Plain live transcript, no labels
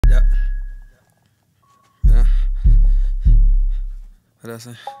What I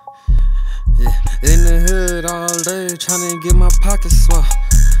say? Yeah, in the hood all day, tryna get my pockets swell.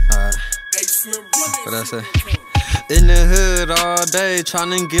 Alright. What I say? In the hood all day,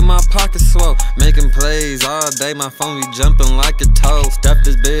 tryna get my pockets swell. Making plays all day, my phone be jumping like a toe. Stuff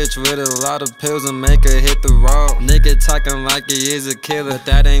this bitch with a lot of pills and make her hit the road. Nigga talking like he is a killer,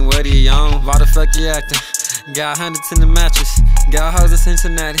 that ain't what he on. Why the fuck you acting? Got hundreds in the mattress, got hoes in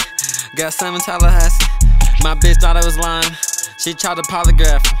Cincinnati, got some in Tallahassee. My bitch thought I was lying, she tried to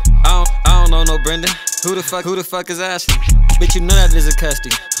polygraph me. I don't know no Brenda. Who the fuck is Ashley? Bitch, you know that is a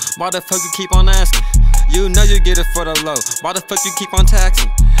custody. Why the fuck you keep on asking? You know you get it for the low. Why the fuck you keep on taxing?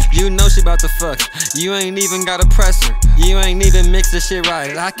 You know she about to fuck. You ain't even gotta press her. You ain't even mix the shit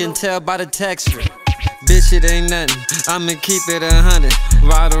right. I can tell by the texture. Bitch, it ain't nothing. I'ma keep it 100.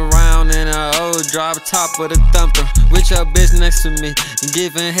 Ride around in a old drop top with a thumper. With your bitch next to me,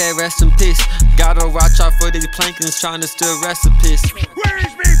 giving head rest in peace. Gotta watch out for these planktons trying to steal recipes.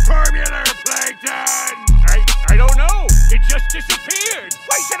 Where's me formula, Plankton? I don't know. It just disappeared.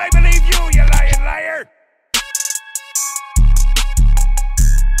 Why should I believe you, you lying liar?